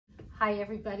Hi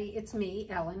everybody, it's me,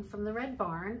 Ellen from the Red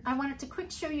Barn. I wanted to quick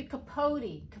show you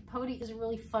Capote. Capote is a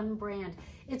really fun brand.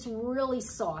 It's really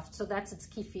soft, so that's its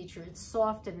key feature. It's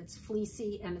soft and it's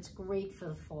fleecy and it's great for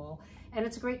the fall and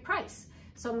it's a great price.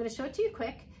 So I'm going to show it to you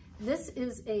quick. This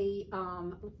is a,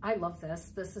 I love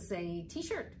this. This is a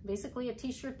t-shirt, basically a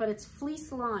t-shirt, but it's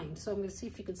fleece lined. So I'm going to see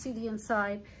if you can see the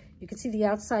inside. You can see the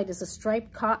outside is a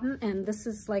striped cotton and this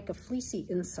is like a fleecy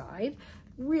inside,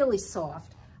 really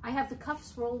soft. I have the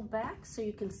cuffs rolled back so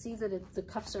you can see that the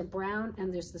cuffs are brown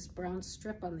and there's this brown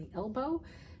strip on the elbow.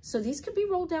 So these could be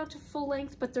rolled down to full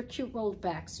length, but they're cute rolled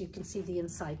back so you can see the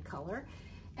inside color.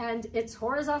 And it's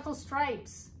horizontal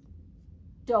stripes.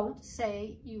 Don't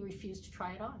say you refuse to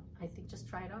try it on. I think just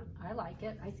try it on. I like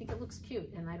it. I think it looks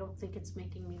cute and I don't think it's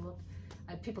making me look,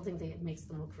 people think that it makes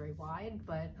them look very wide,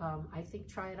 but I think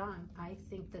try it on. I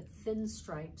think that thin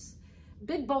stripes,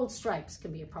 big bold stripes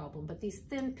can be a problem, but these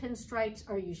thin pin stripes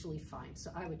are usually fine, so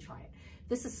I would try it.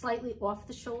 This is slightly off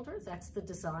the shoulder, that's the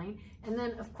design. And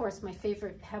then of course my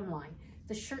favorite hemline,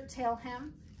 the shirt tail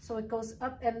hem. So it goes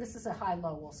up, and this is a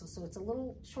high-low also, so it's a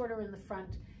little shorter in the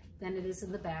front than it is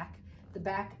in the back. The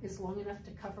back is long enough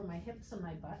to cover my hips and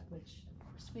my butt, which of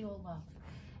course we all love.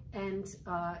 And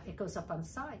it goes up on the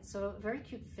side, so very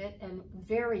cute fit and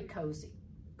very cozy.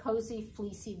 Cozy,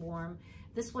 fleecy, warm.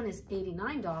 This one is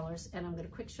 $89, and I'm going to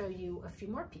quick show you a few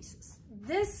more pieces.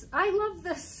 This, I love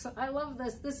this. I love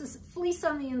this. This is fleece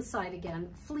on the inside again.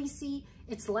 Fleecy,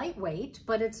 it's lightweight,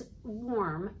 but it's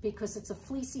warm because it's a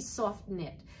fleecy, soft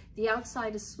knit. The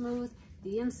outside is smooth.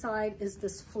 The inside is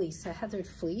this fleece, a heathered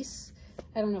fleece.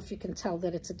 I don't know if you can tell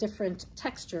that it's a different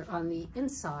texture on the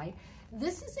inside.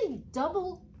 This is a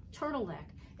double turtleneck.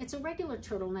 It's a regular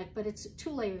turtleneck, but it's 2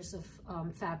 layers of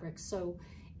fabric, so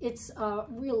it's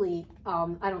really,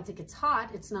 I don't think it's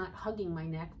hot. It's not hugging my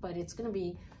neck, but it's going to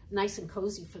be nice and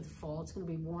cozy for the fall. It's going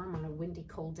to be warm on a windy,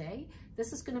 cold day.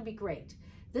 This is going to be great.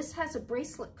 This has a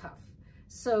bracelet cuff.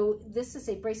 So this is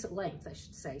a bracelet length, I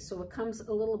should say. So it comes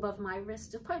a little above my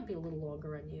wrist. It'll probably be a little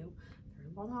longer on you. Very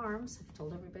long arms. I've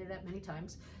told everybody that many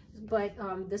times. But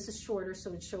this is shorter, so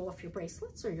it'd show off your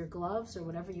bracelets or your gloves or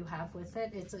whatever you have with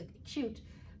it. It's a cute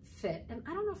fit, and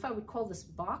I don't know if I would call this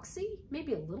boxy,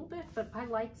 maybe a little bit, but I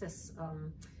like this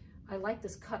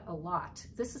cut a lot.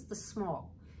 This is the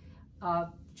small.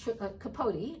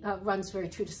 Capote runs very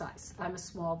true to size. I'm a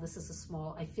small, this is a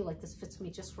small. I feel like this fits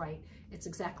me just right. It's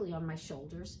exactly on my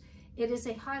shoulders. It is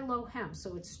a high-low hem,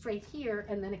 so it's straight here,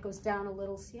 and then it goes down a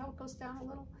little. See how it goes down a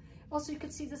little? Also, you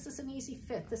can see this is an easy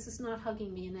fit. This is not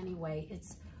hugging me in any way.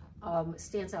 It's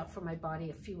stands out from my body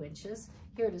a few inches.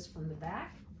 Here it is from the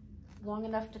back. Long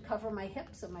enough to cover my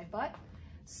hips and my butt.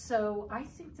 So I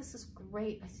think this is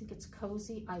great. I think it's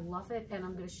cozy. I love it. And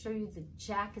I'm going to show you the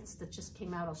jackets that just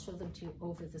came out. I'll show them to you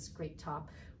over this great top,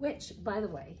 which, by the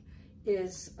way,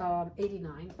 is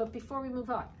 $89. But before we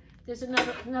move on, there's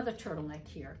another turtleneck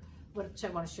here, which I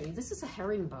want to show you. This is a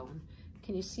herringbone.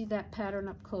 Can you see that pattern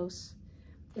up close?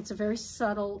 It's a very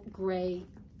subtle gray,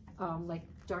 like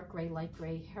dark gray, light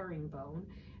gray herringbone.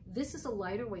 This is a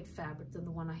lighter weight fabric than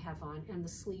the one I have on, and the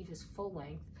sleeve is full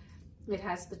length. It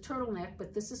has the turtleneck,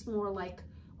 but this is more like,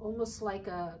 almost like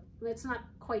a, it's not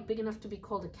quite big enough to be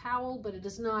called a cowl, but it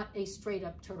is not a straight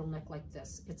up turtleneck like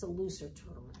this. It's a looser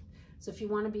turtleneck. So if you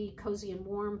want to be cozy and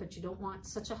warm, but you don't want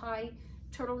such a high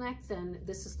turtleneck, then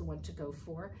this is the one to go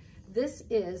for. This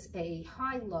is a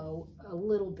high-low a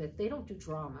little bit. They don't do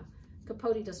drama.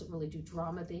 Capote doesn't really do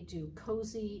drama. They do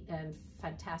cozy and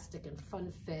fantastic and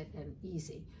fun fit and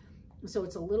easy. So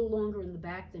it's a little longer in the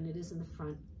back than it is in the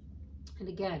front. And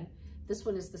again, this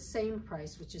one is the same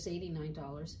price, which is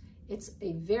 $89. It's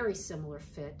a very similar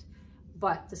fit,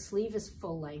 but the sleeve is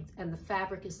full length and the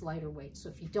fabric is lighter weight. So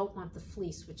if you don't want the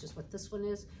fleece, which is what this one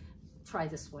is, try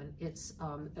this one. It's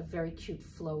a very cute,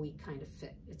 flowy kind of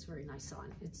fit. It's very nice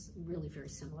on. It's really very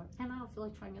similar. And I don't feel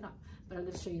like trying it on, but I'm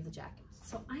going to show you the jacket.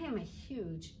 So I am a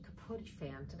huge Capote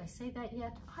fan. Did I say that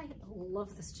yet? I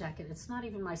love this jacket. It's not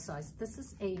even my size. This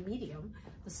is a medium.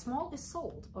 The small is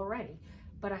sold already,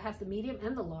 but I have the medium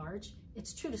and the large.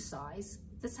 It's true to size.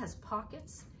 This has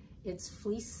pockets. It's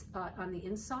fleece on the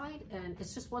inside, and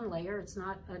it's just one layer. It's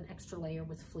not an extra layer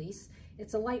with fleece.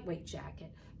 It's a lightweight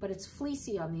jacket, but it's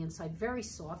fleecy on the inside, very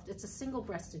soft. It's a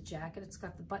single-breasted jacket. It's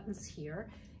got the buttons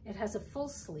here. It has a full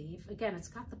sleeve. Again, it's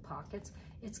got the pockets.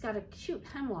 It's got a cute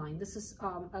hemline. This is,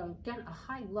 again, a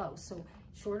high-low, so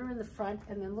shorter in the front,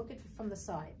 and then look at it from the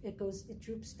side. It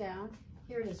droops down.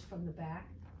 Here it is from the back.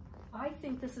 I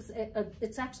think this is,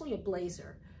 it's actually a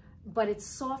blazer, but it's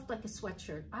soft like a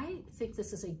sweatshirt. I think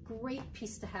this is a great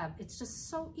piece to have. It's just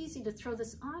so easy to throw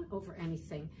this on over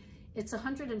anything. It's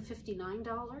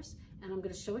 $159, and I'm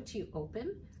going to show it to you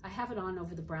open. I have it on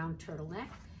over the brown turtleneck,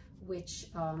 which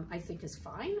I think is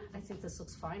fine. I think this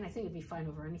looks fine. I think it'd be fine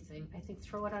over anything. I think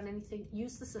throw it on anything.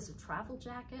 Use this as a travel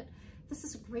jacket. This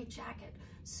is a great jacket.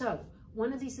 So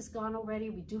one of these is gone already.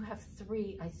 We do have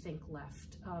 3, I think,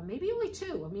 left. Maybe only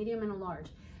 2, a medium and a large.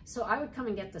 So I would come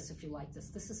and get this if you like this.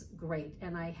 This is great.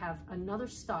 And I have another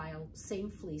style, same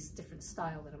fleece, different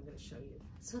style that I'm going to show you.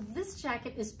 So this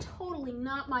jacket is totally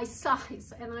not my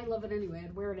size, and I love it anyway.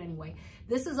 I'd wear it anyway.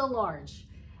 This is a large.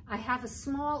 I have a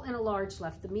small and a large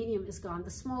left. The medium is gone. The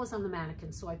small is on the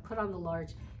mannequin, so I put on the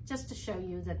large just to show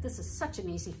you that this is such an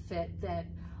easy fit that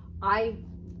I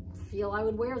feel I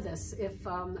would wear this if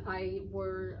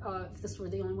if this were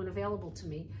the only one available to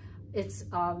me. It's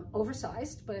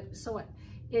oversized, but so what?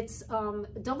 It's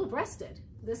double-breasted.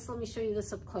 This, let me show you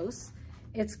this up close.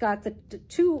 It's got the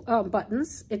 2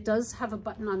 buttons. It does have a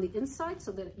button on the inside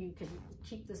so that you can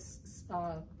keep this,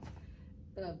 what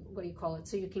do you call it?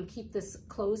 So you can keep this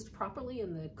closed properly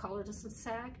and the collar doesn't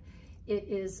sag. It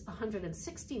is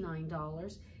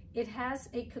 $169. It has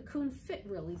a cocoon fit,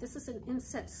 really. This is an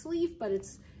inset sleeve, but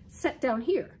it's set down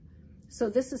here. So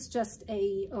this is just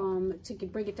a, to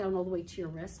bring it down all the way to your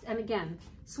wrist. And again,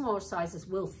 smaller sizes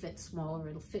will fit smaller.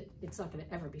 It'll fit, it's not gonna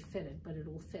ever be fitted, but it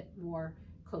will fit more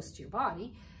close to your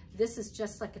body. This is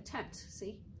just like a tent,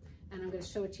 see? And I'm going to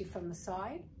show it to you from the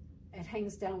side. It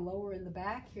hangs down lower in the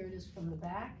back. Here it is from the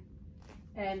back.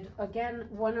 And again,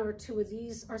 1 or 2 of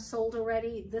these are sold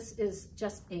already. This is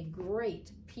just a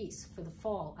great piece for the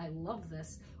fall. I love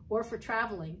this, or for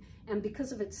traveling. And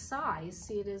because of its size,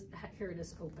 see, it is, here it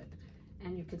is open.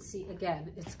 And you can see, again,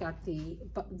 it's got the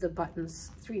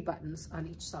buttons, 3 buttons on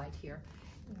each side here.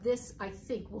 This, I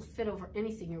think, will fit over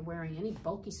anything you're wearing, any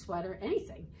bulky sweater,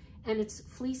 anything. And it's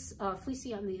fleecy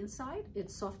on the inside.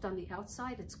 It's soft on the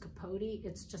outside. It's capote.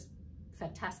 It's just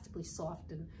fantastically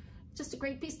soft and just a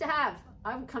great piece to have.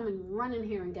 I would come and run in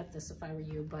here and get this if I were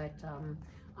you, but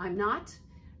I'm not.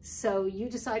 So you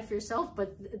decide for yourself,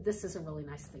 but this is a really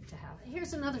nice thing to have.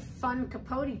 Here's another fun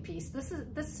capote piece. This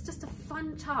is just a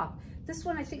fun top. This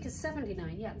one I think is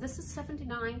 $79. Yeah, this is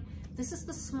 $79. This is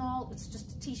the small. It's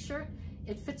just a t-shirt.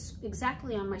 It fits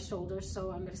exactly on my shoulders, so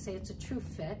I'm going to say it's a true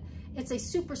fit. It's a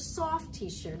super soft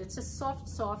t-shirt. It's just soft,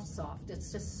 soft, soft.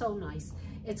 It's just so nice.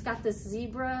 It's got this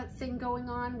zebra thing going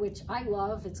on, which I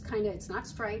love. It's kind of, it's not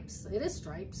stripes. It is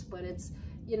stripes, but it's,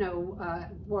 you know,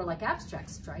 more like abstract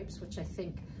stripes, which I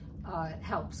think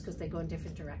helps because they go in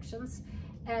different directions.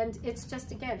 And it's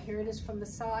just, again, here it is from the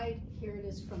side. Here it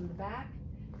is from the back.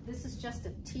 This is just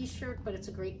a t-shirt, but it's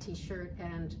a great t-shirt,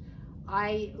 and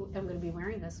I am going to be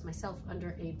wearing this myself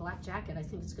under a black jacket. I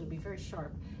think it's going to be very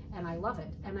sharp, and I love it.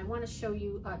 And I want to show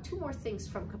you 2 more things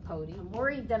from Capote. I'm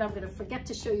worried that I'm going to forget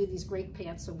to show you these great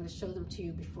pants, so I'm going to show them to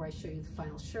you before I show you the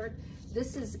final shirt.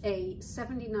 This is a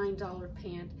 $79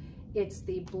 pant. It's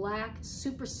the black,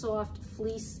 super soft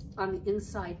fleece on the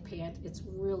inside pant. It's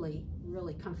really,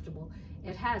 really comfortable.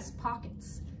 It has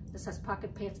pockets. This has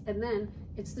pocket pants, and then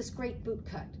it's this great boot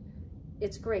cut.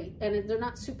 It's great, and they're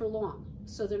not super long,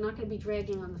 so they're not going to be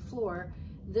dragging on the floor.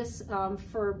 This,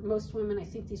 for most women, I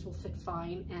think these will fit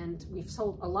fine, and we've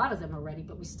sold a lot of them already,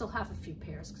 but we still have a few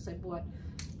pairs because I bought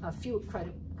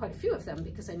quite a few of them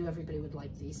because I knew everybody would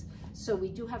like these. So we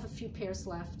do have a few pairs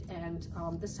left, and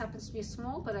this happens to be a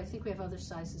small, but I think we have other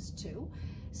sizes too.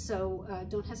 So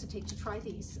don't hesitate to try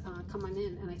these. Come on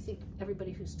in, and I think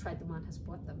everybody who's tried them on has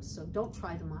bought them. So don't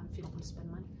try them on if you don't want to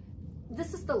spend money.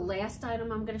 This is the last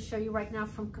item I'm going to show you right now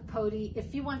from Capote.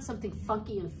 If you want something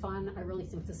funky and fun, I really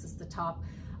think this is the top.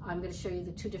 I'm going to show you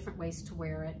the 2 different ways to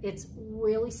wear it. It's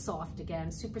really soft, again,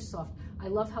 super soft. I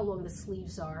love how long the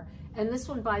sleeves are. And this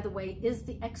one, by the way, is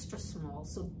the extra small.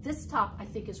 So this top, I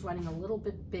think, is running a little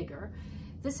bit bigger.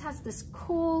 This has this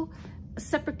cool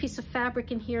separate piece of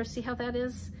fabric in here. See how that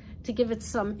is? To give it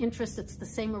some interest, it's the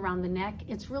same around the neck.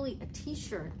 It's really a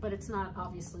t-shirt, but it's not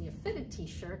obviously a fitted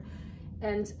t-shirt.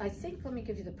 And I think, let me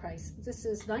give you the price. This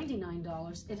is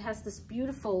 $99. It has this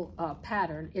beautiful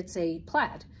pattern. It's a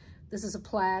plaid. This is a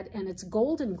plaid, and it's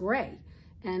gold and gray,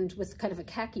 and with kind of a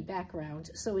khaki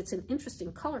background. So it's an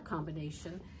interesting color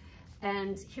combination.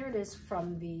 And here it is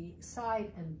from the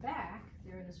side and back.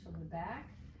 There it is from the back.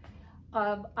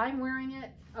 I'm wearing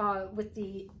it with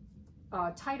the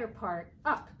tighter part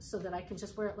up so that I can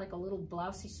just wear it like a little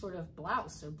blousey sort of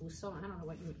blouse or blouson. I don't know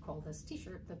what you would call this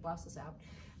t-shirt. The blouse is out.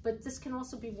 But this can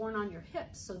also be worn on your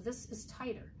hips. So this is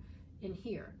tighter in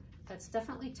here. That's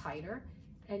definitely tighter.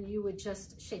 And you would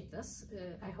just shape this.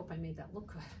 I hope I made that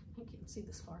look good. I can't see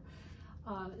this far.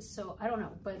 So I don't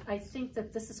know, but I think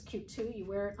that this is cute too. You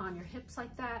wear it on your hips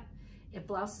like that. It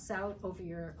blouses out over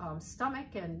your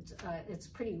stomach, and it's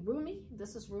pretty roomy.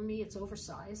 This is roomy. It's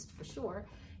oversized for sure.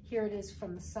 Here it is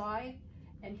from the side,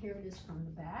 and here it is from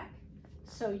the back.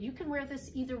 So you can wear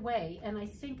this either way, and I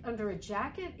think under a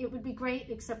jacket it would be great,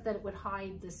 except that it would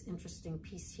hide this interesting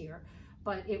piece here.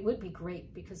 But it would be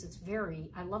great because it's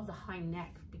I love the high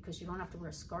neck, because you don't have to wear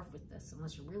a scarf with this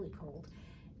unless you're really cold.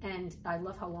 And I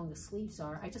love how long the sleeves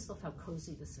are. I just love how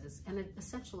cozy this is. And it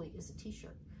essentially is a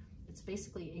t-shirt. It's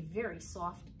basically a very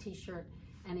soft t-shirt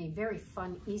and a very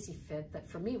fun, easy fit that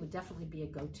for me would definitely be a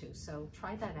go-to. So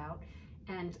try that out,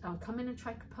 and come in and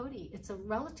try Capote. It's a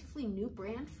relatively new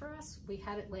brand for us. We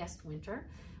had it last winter.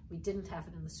 We didn't have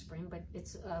it in the spring, but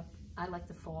it's I like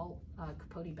the fall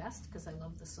Capote best because I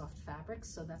love the soft fabrics,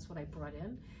 so that's what I brought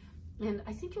in. And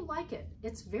I think you'll like it.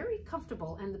 It's very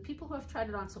comfortable, and the people who have tried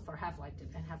it on so far have liked it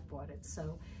and have bought it.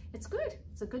 So it's good.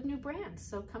 It's a good new brand.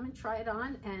 So come and try it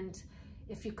on. And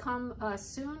if you come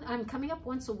soon, I'm coming up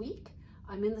once a week.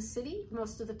 I'm in the city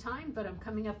most of the time, but I'm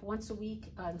coming up once a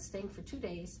week. I'm staying for 2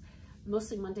 days,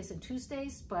 mostly Mondays and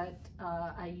Tuesdays, but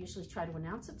I usually try to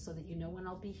announce it so that you know when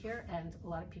I'll be here. And a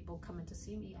lot of people come in to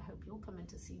see me. I hope you'll come in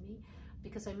to see me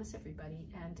because I miss everybody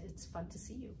and it's fun to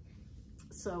see you.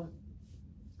 So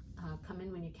come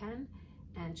in when you can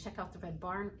and check out the Red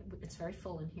Barn. It's very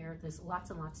full in here. There's lots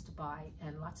and lots to buy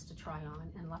and lots to try on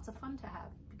and lots of fun to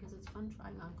have because it's fun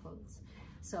trying on clothes.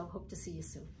 So hope to see you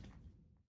soon.